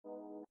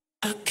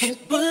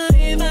can't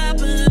believe I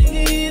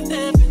believed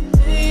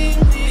everything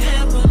we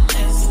had was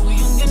less. So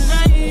young and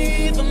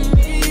naive of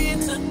me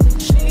to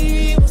think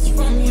she was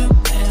from your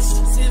past.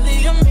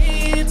 Silly of me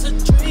to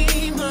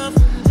dream of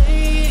one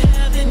day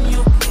having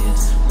your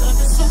kiss. Love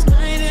is so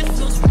blind, it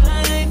feels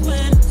right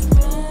when it's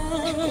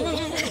wrong.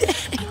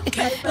 I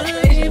can't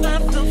believe I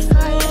fell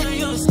for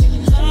your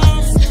skin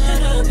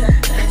outside of the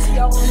past.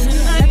 And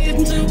I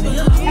didn't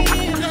believe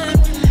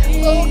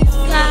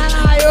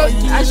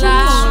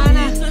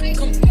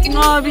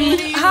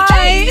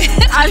Hi.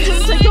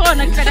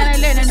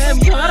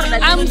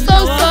 I'm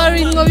so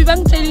sorry, Ngobi.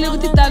 Bang tell you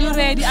to tell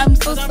already. I'm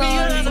so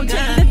sorry.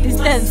 The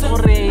distance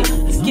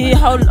already.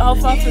 How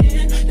far from you?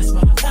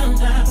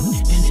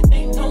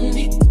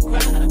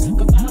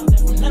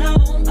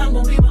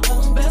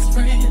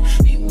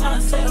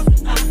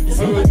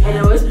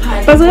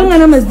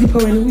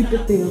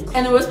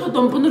 And it was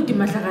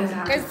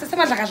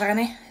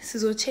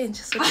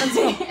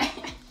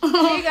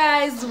Hey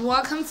guys,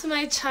 welcome to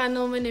my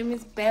channel. My name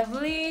is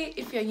Bervely.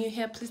 If you're new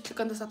here, please click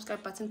on the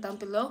subscribe button down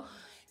below.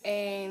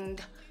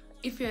 And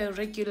if you're a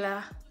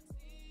regular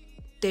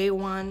day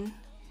one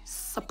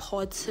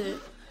supporter,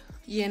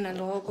 Yena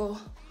logo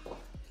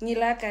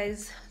Nila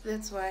guys,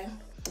 that's why.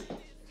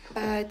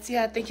 But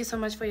yeah, thank you so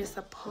much for your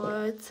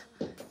support.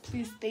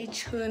 Please stay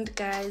tuned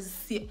guys.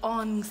 See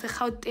on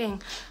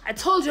thing. I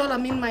told you all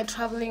I'm in my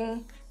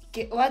traveling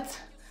what?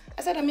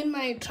 I said I'm in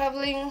my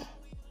traveling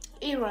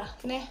era,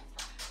 ne?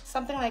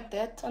 Something like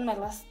that on my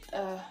last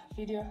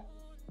video.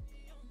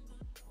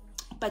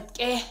 But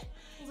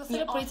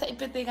celebrate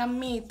ipetega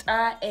meet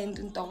and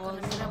meet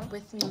up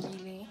with me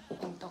really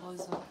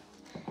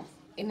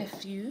in a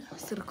few.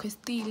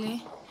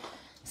 Requestile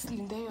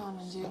silinde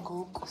yona nje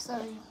ngoku.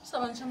 Sorry.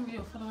 Someone show me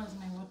your followers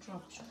my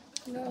wardrobe.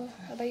 No,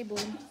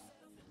 abayiboni.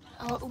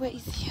 Our Uber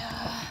is here.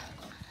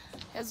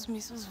 As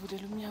Miss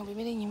uzivulele umnyango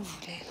bemele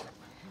ngimvulele.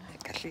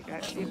 Kahle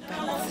kahle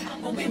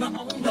but be my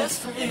own best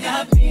friend. I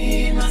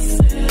be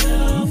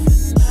myself.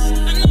 I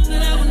know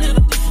that I will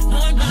never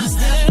disappoint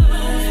myself.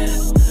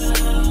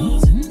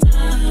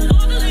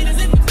 All the ladies,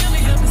 if you feel me,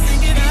 help me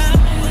sing it out.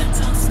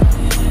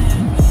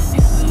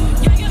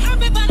 Yeah, you hurt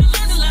me, but I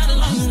learned a lot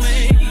along the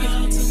way.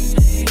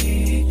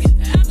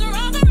 After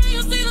all the rain,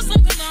 you'll see the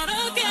sun come out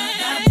again.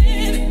 I be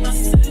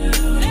myself.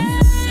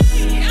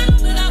 I know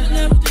that I will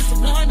never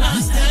disappoint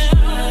myself.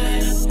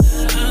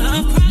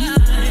 I'm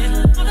crying.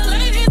 All the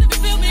ladies, if you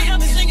feel me, help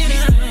me sing it out.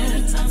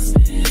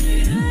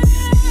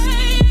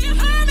 You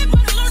hurt me, but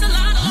I learned a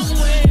lot along the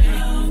way.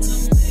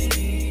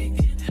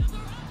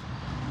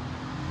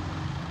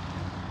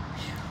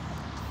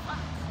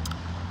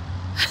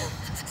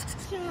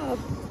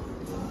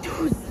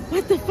 Dude,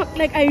 what the fuck?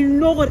 Like, I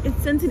know what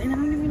it's sentient and I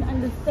don't even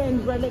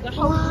understand, bro. Like,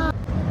 how?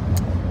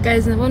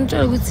 guys, I want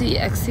to see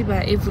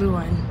Axiba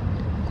everyone.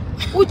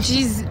 Oh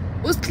jeez,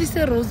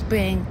 Ustlise Rose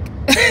Bank.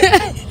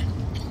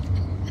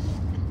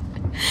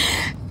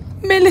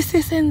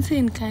 Melissa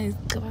Sensen, guys.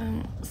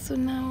 So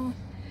now,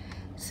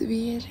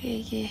 we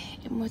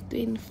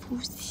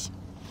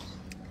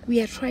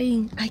are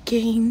trying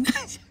again.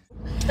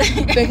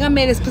 Bega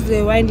made us put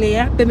the wine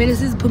layer. The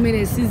medicine is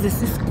permanent.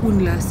 This is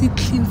kunla. She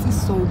cleans it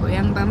sober,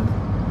 young bam.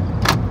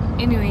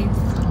 Anyways,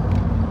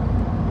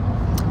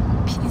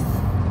 peace.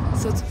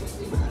 So.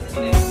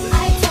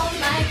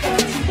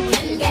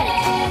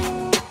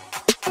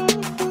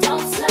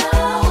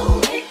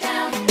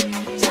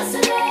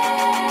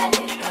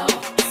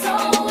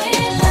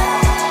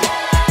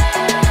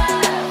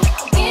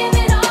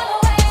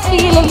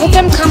 Let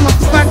them come up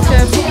back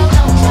there.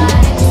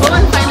 Go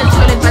and find a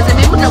toilet, but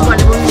they put up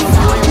one.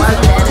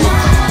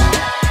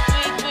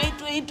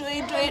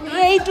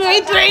 Wait,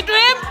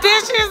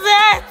 bitch is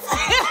that?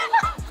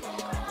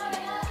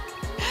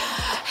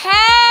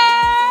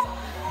 Hey!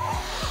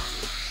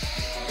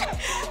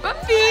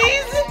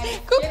 Cookies!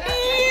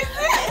 Cookies!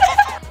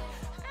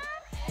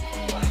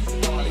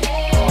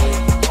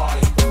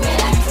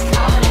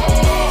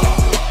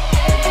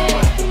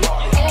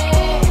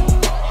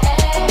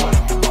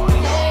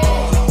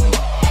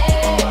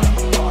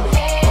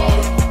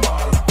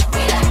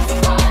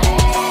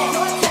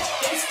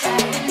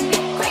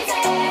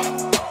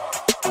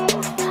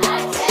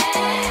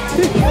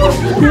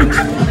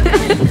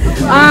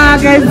 Ah,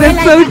 guys,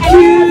 that's so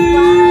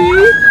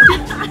cute.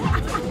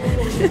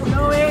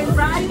 No way,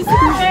 right?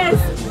 Yes.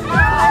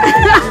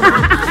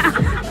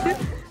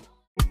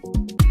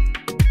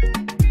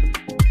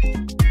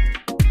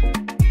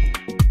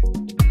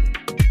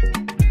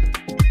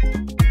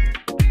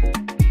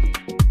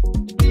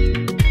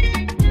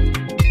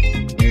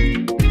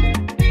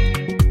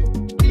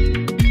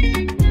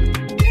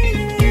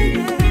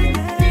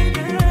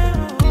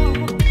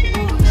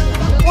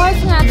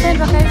 What's not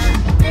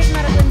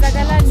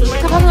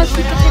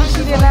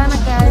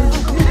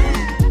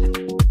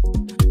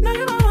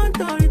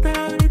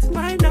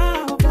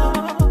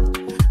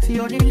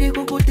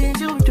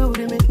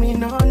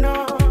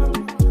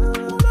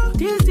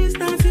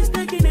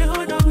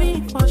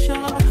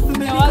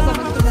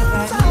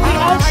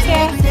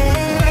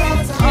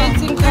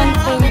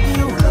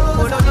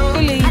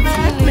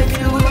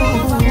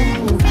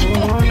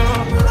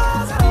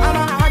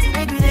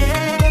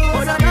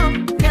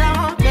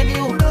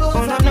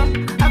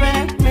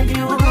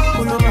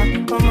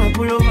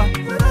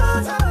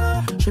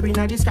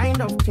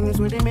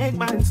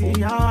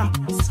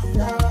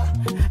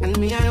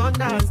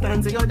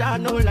and say, yo, that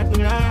know like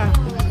me.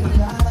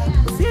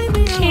 See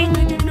me,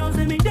 you know,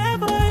 say me there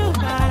for you,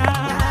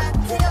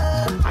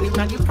 and if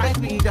not, you price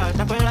me that,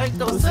 I feel like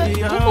don't see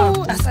you.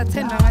 That's a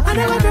 10. I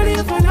never tell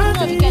you for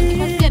nothing.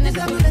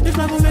 This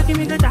love will make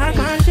me the dark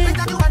and shit. You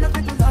got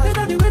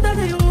the way that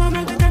you want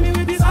me to tell me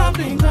with this all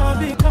being gone.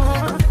 I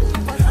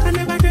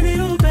never tell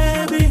you,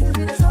 baby.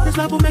 This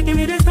love will make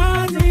me the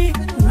salty.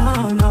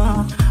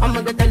 No, I'm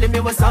not telling me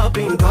what's up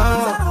in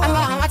gone. I'm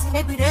not to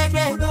make me that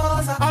baby.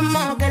 I'm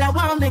not girl, I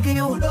want to make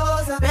you.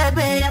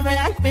 Baby, I feel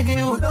like making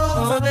you.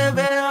 Oh,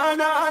 baby, oh,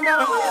 no.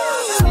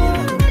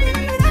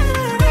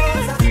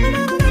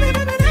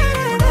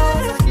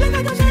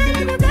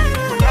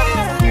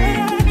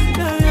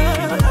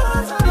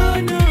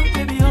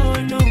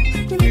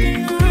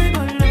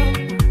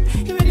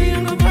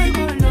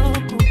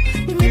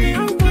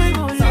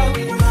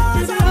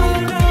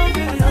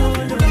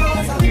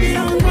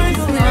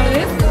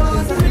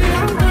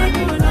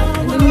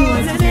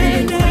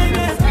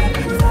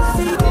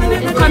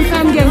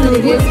 Confirm gang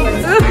with this one.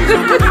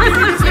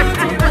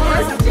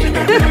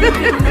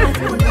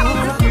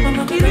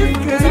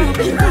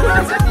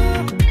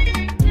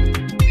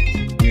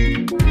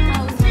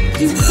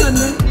 It is good.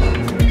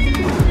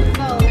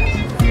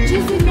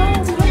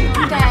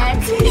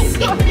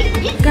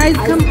 Guys,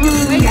 come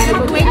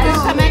on. Wait,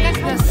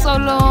 the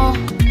solo,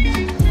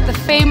 the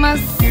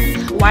famous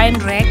wine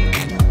rack.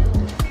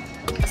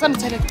 Some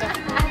character.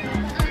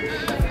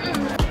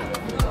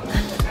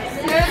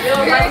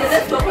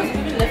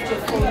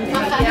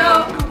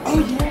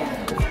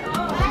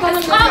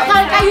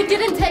 You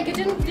didn't take it,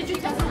 did you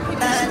take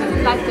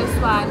it? Like this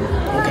one.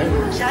 Okay.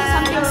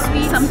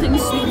 Something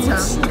sweeter.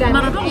 Sugar.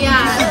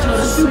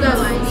 Yeah, sugar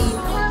like.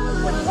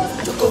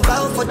 Go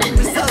out for the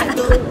result,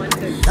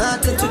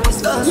 nothing to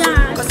discuss.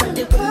 Cause I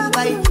did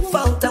by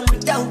fault and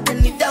without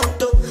any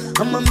doubt.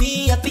 I'm a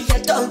me happy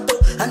adult.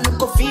 I no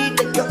go feed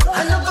the girl.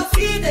 I no go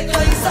feed the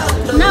girl. It's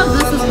out. Now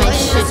this is my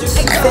shit.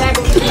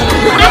 Exactly.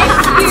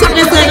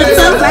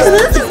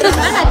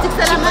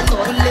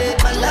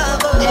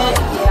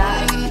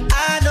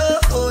 I know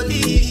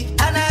holy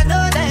and I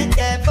know that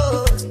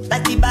devil.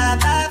 Like the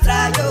Baba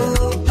fry yo,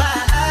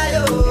 my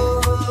yo,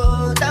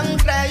 don't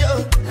cry yo.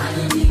 And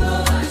if you go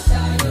and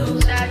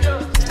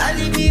shadow, and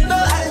if you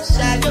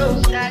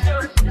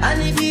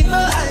go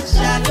and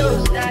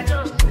shadow,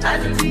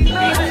 and if you go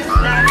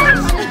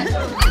and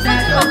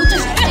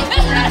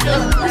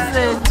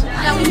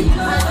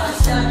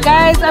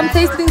Guys, I'm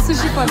tasting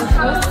sushi for the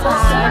first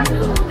time,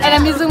 and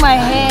I'm using my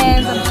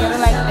hands. I'm getting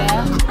like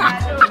that.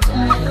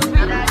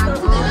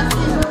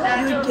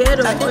 I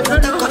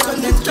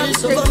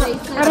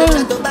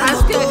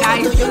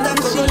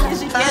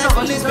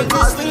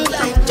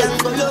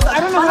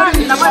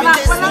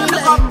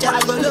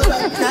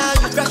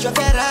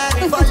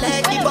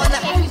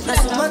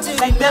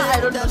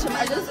don't know how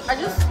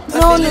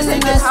No.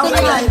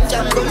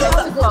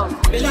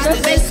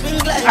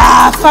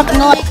 Ah, fuck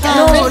no.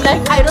 No,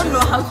 like I don't know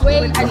how to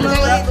wait. I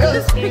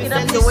just pick it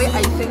up the way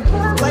I think.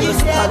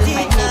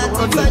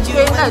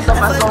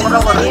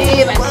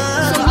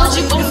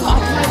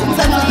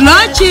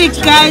 Logic,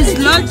 guys,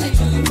 logic.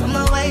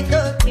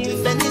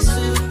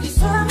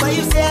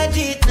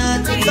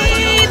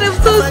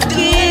 I'm so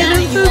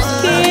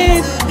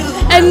scared.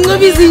 And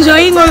Ngobi's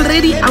enjoying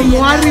already. I'm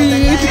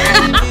worried.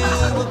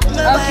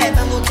 Okay.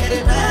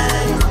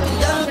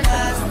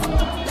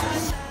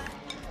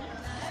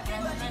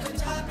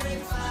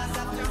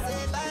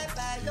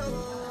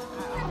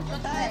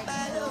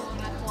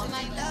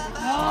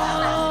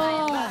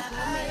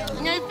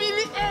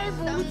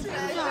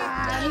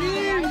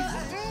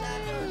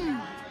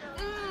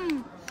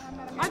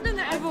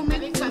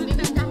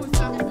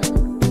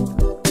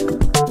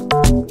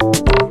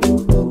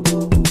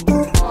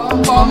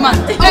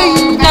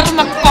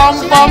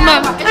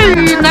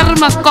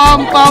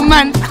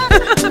 Kompoman.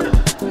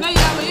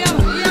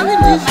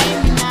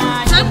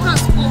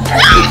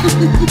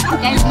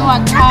 Guys know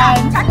I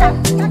can't.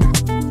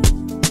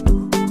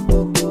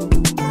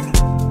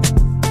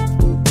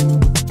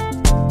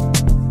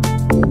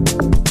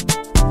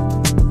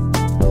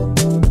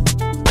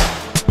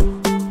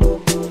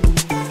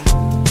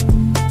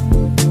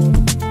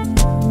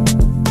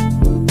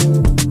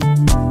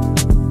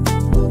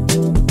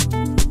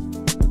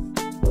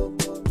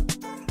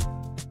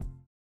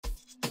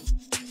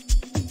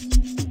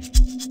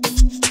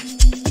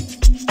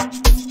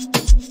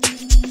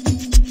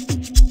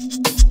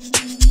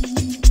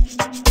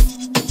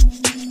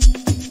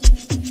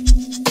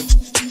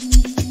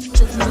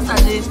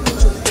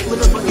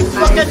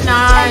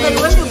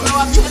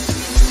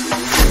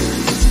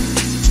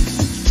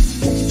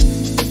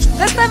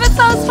 Let's have a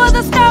toast for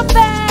the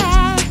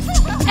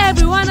scumbags.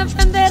 Every one of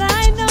them that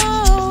I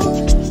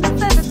know.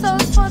 Let's have a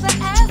toast for the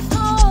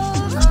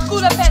assholes.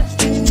 School of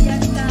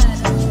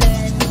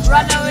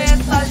runaway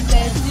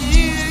success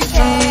you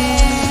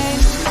can.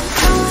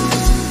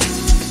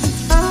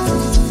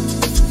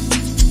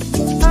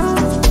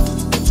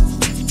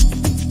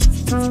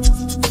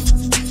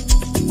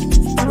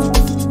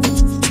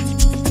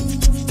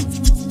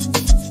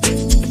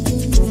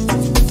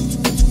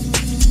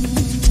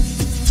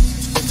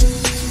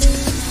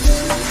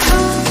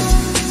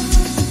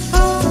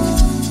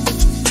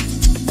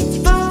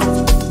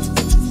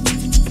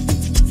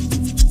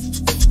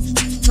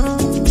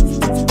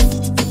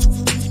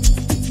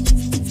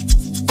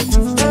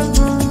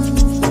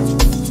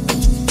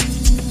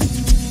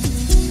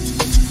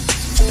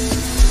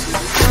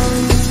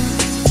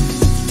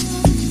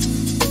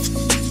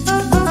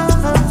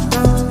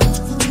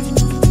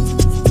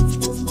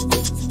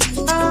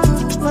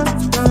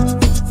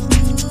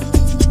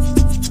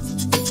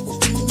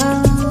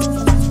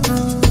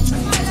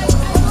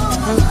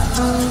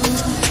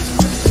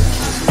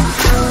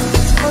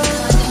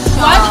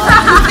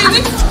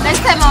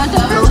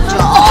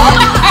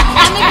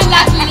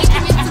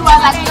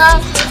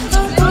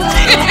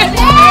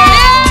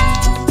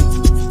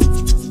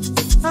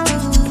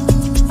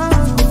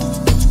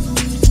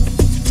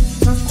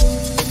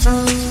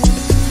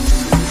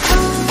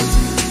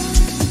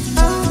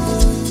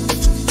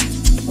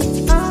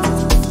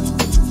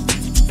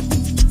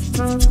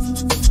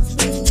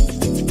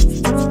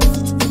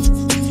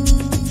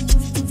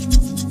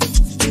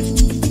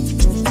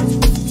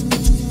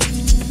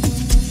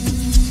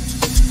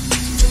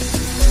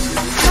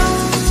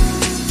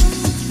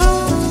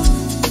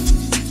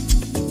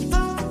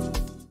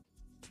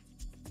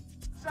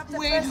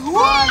 Wait, who?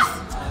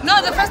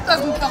 No, the first was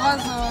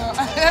Mutarazo.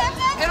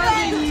 It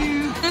wasn't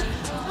you.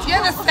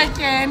 You're the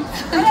second.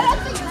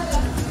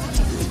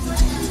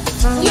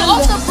 You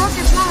also broke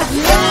his mouth.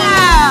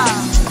 Yeah.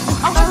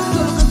 I want to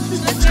go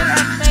look at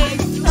her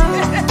face.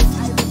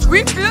 We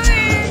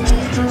feeling.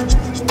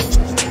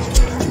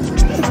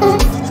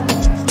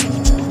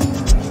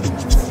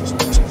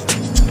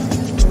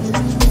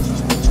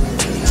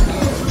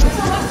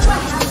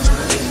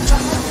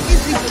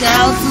 Easy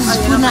girls,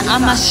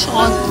 I'm a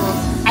shot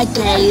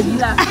again.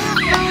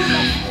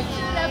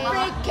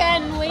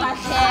 African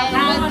weekend.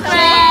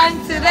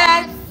 To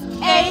that.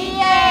 Hey,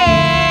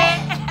 yeah.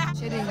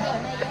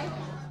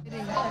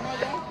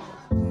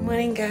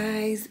 Morning,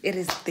 guys. It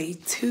is day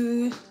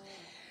 2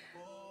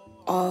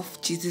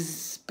 of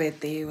Jesus'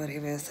 birthday,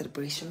 whatever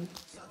celebration.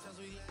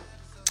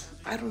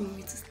 I don't know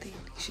where to stay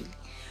actually.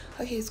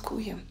 Okay, it's cool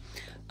here.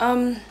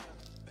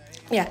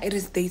 Yeah, it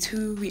is day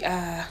 2. We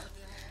are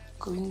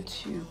going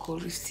to go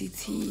Reef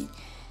City.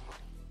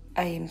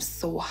 I am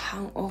so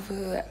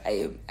hungover.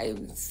 I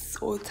am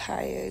so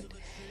tired.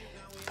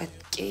 But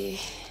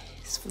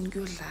it's fun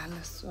to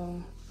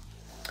so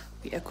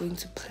we are going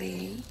to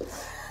play.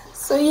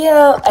 So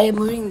yeah, I am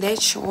wearing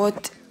that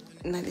short,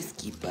 not this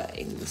keeper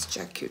in this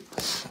jacket.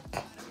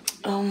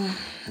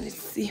 Let's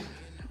see.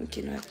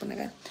 Okay, no,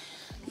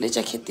 the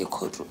jacket they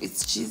called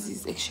it's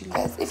Jesus actually.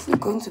 Guys, if we're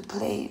going to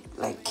play,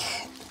 like,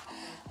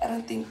 I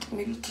don't think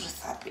maybe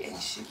dress up and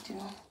shit, you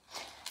know.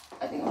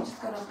 I think I'm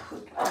just gonna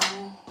put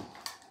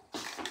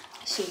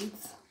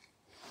shades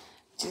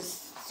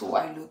just so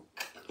I look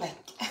like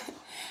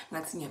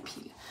nothing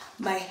appeal.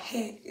 My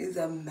hair is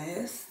a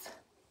mess.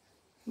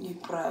 New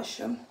brush.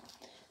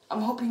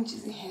 I'm hoping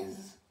Jizzy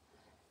has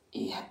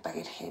a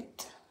bucket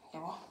head, you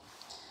know,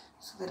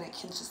 so that I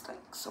can just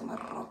like summer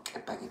rock a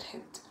bucket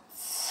head.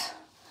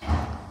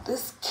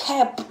 This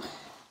cap,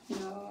 you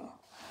know,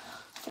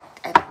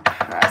 I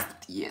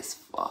crusty as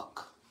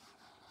fuck.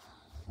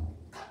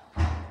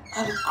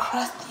 I'm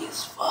crusty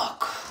as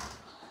fuck.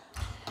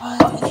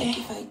 But I think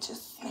if I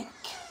just like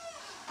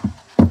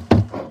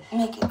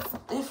make it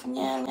stiff,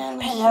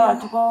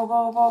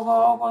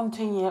 Go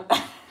continue.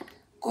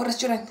 Go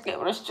restaurant.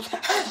 Go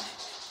restaurant.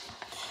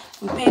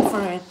 We paid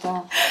for it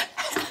though.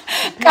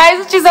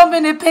 Guys, she's up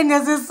in the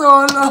pennies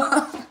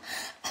solo.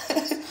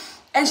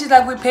 And she's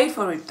like, we paid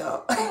for it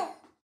though.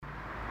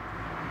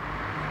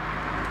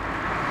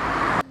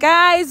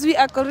 Guys, we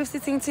are going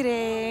sitting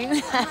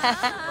today.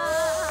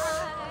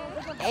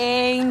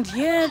 And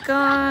yeah,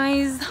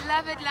 guys.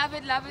 Love it, love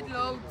it, love it,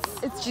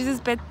 loads. It's Jesus'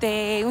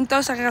 birthday.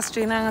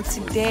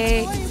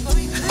 Today.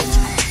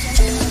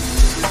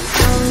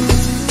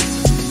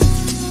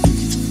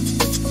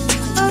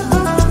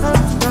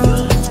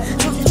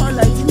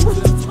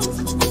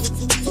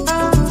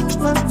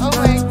 Oh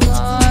my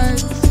god.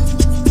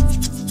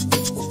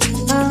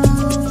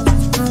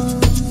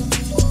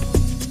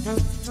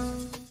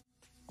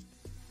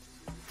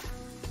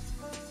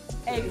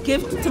 A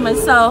gift to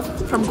myself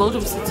from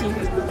Golden City.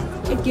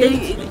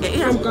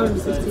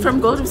 From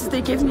Golden City,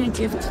 they gave me a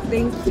gift.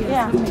 Thank you.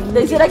 Yeah,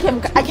 they said I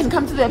can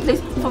come to their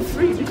place for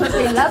free because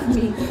they love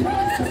me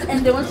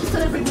and they want to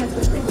celebrate my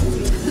birthday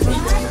with me.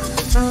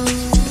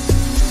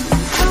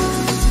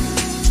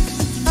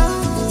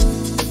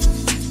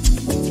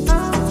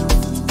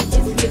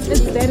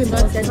 It's very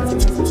much that.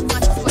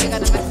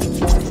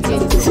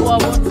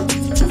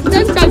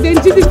 Then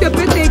Jesus'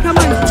 birthday, come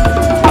on.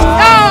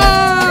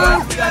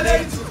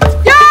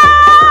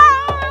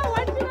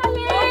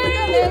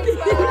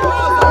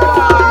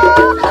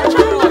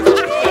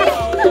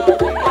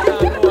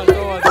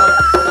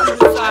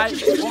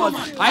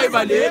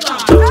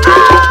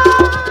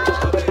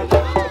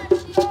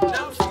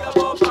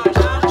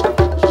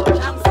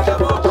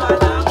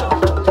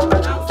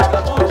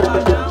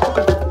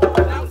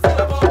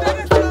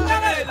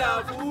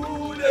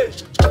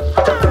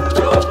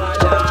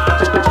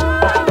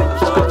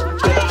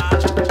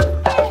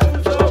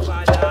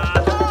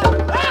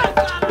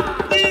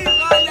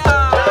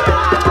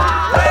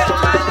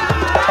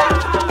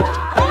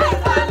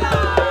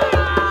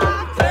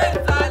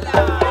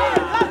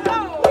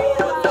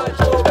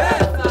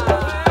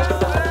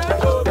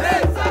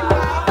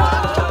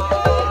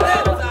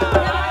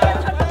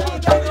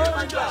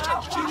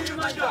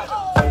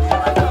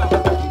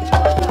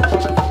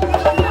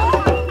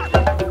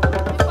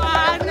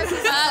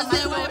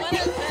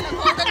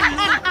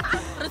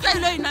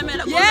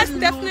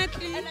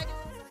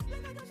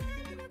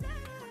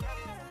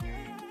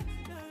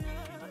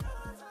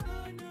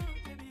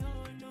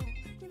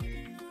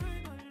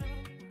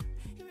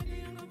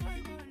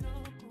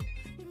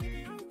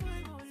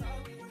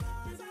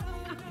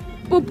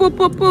 poo, poo,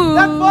 poo, poo.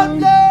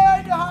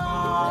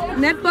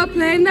 Netball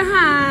play in the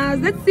house.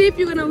 Let's see if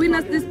you're gonna win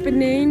us this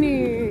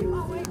panini.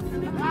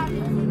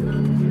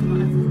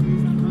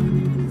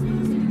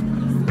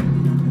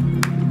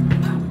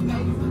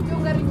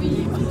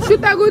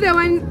 Shoot a good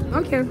one.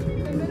 Okay.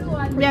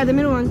 Yeah, the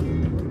middle one.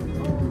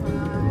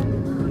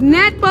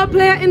 Netball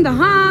player in the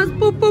house.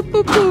 Poo, poo,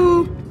 poo,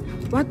 poo.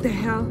 What the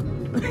hell?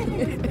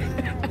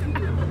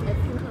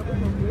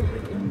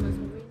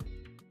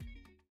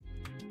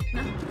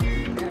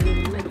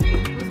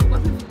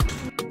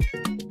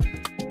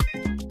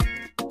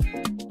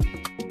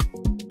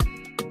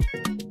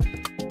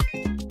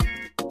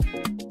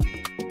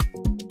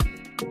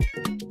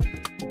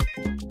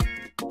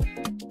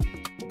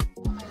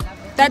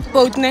 That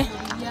boat, ne?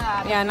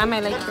 Yeah, now I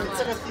like it.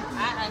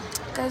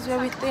 Guys, we're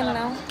within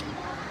now.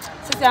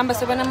 So I'm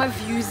going to my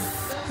views.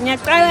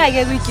 But I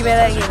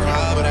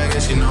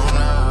guess you know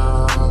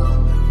now,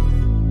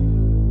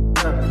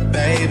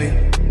 baby.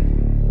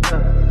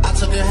 I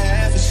took a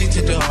half and she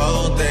took the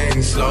whole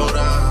thing. Slow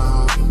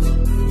down,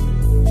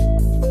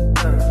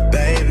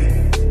 baby.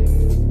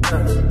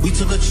 We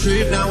took a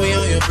trip, now we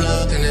on your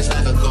block and it's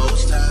like a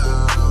ghost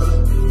town,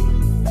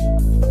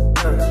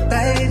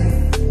 baby.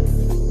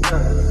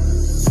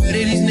 Where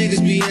did these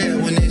niggas be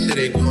at when they say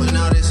they doing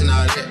all this and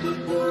all that?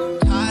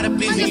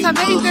 Just a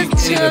very good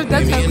chill,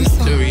 that's how we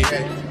song.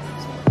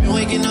 Been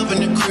waking up in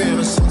the crib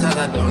and sometimes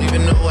I don't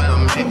even know where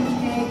I'm at.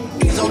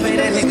 Please don't play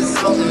that nigga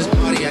songs in this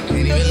party, I can't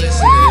even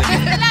listen to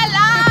it.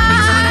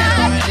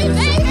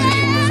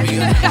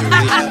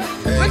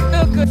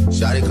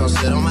 Shawty come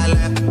sit on my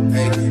lap,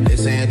 hey, they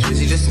saying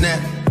Drizzy just snap.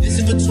 This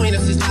in between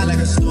us, it's not like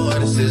a store,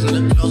 this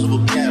isn't a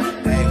closable gap,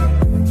 hey.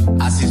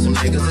 I see some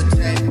niggas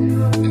attack,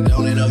 and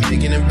don't end up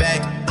making it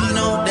back. I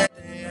know that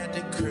they at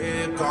the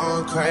crib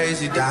going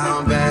crazy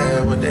down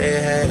bad. What they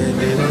had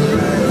didn't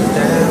last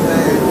damn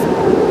bad.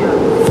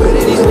 Where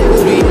did these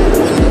niggas be at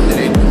when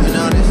they doing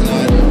all this and all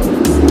that?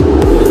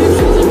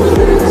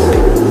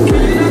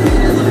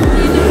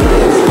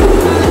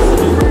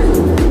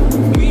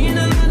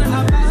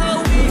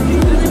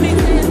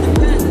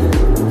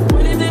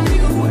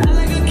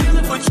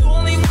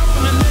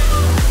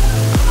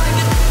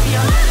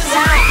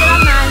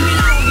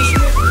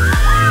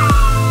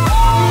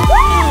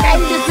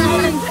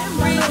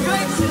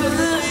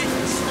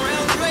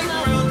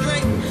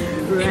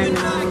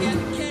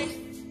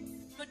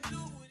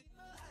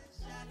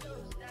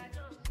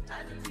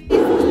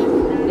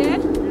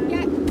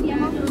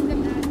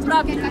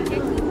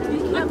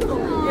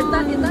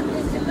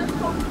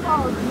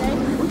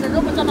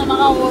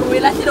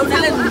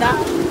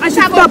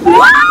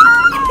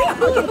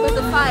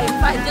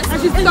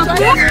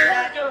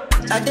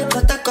 I did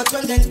what I got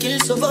when then kill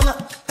Sovoma.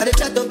 I did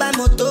try to buy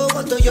moto,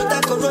 one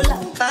Toyota Corolla.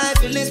 My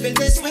feelings been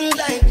they swing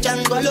like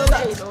Django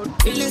Lover.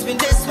 Feelings been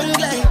they swing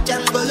like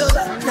Django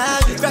Lover. Now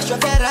you crash your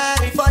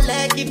Ferrari for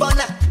leggy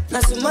bona.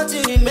 Now so much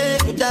you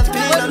make with that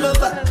pain all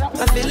over.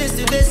 My feelings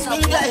today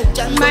swing like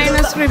Django Lover.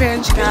 Minus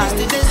revenge, guys.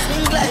 Feelings today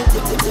swing like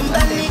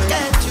Timbali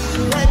at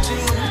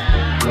you.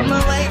 I'm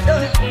a white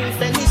dog in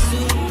Fanny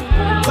suit.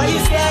 Why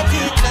you say I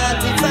did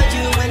nothing for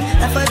you when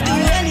if I do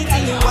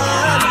anything you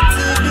want me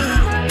to do?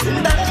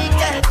 Timbali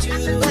at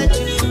you.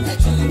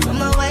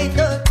 I'm a white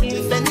dog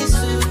in Fanny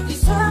suit.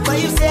 Why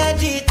you say I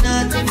did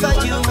nothing for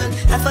you when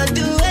if I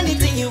do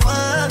anything you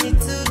want me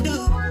to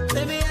do?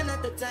 Maybe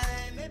another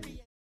time,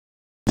 maybe.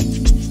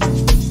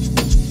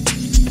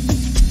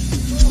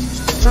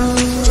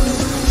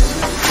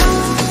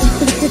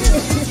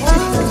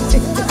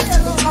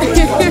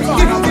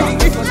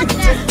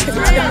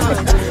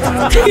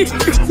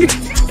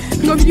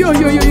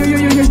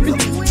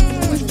 Yo.